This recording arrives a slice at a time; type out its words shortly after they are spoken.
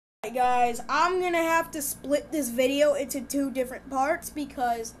Alright guys, I'm gonna have to split this video into two different parts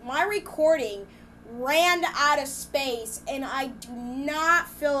because my recording ran out of space and I do not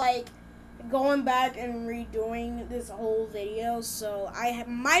feel like going back and redoing this whole video, so I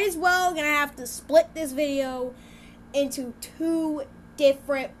might as well gonna have to split this video into two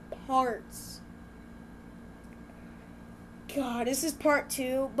different parts. God, this is part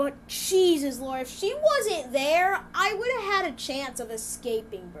 2, but Jesus Lord, if she wasn't there, I would have had a chance of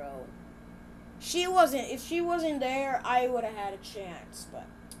escaping, bro. If she wasn't there, I would have had a chance, but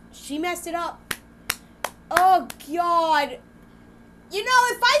she messed it up. Oh God. You know,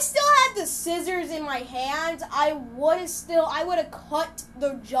 if I still had the scissors in my hands, I would have cut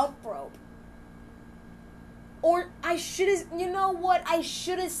the jump rope. Or I should have, you know what? I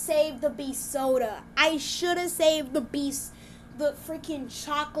should have saved the beast soda. I should have saved the freaking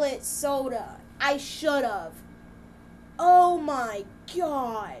chocolate soda. I should have. Oh my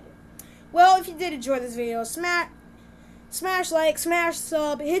God. Well, if you did enjoy this video, smash like, smash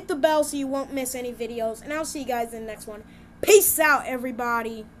sub, hit the bell so you won't miss any videos, and I'll see you guys in the next one. Peace out,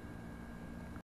 everybody.